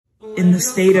In the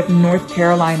state of North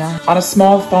Carolina, on a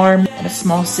small farm in a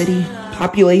small city,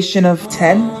 population of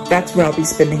 10, that's where I'll be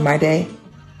spending my day.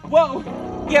 Whoa,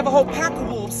 you have a whole pack of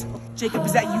wolves. Jacob,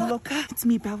 is that you, Loca? It's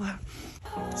me, Bella.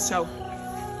 So,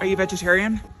 are you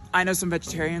vegetarian? I know some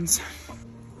vegetarians,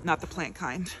 not the plant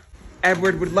kind.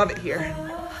 Edward would love it here.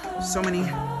 So many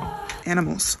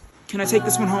animals. Can I take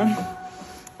this one home?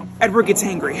 Edward gets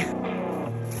angry.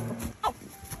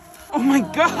 Oh my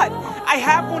God, I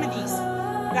have one of these.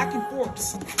 Back and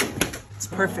forks. It's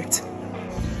perfect.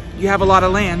 You have a lot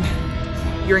of land.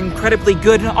 You're incredibly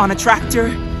good on a tractor.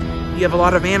 You have a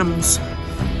lot of animals.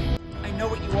 I know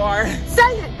what you are.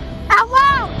 Say it out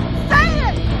loud. Say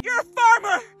it. You're a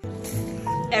farmer.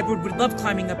 Edward would love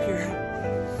climbing up here.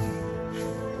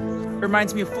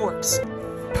 Reminds me of forks.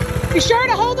 Be sure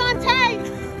to hold on tight.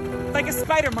 Like a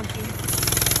spider monkey.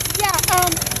 Yeah,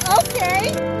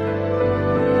 okay.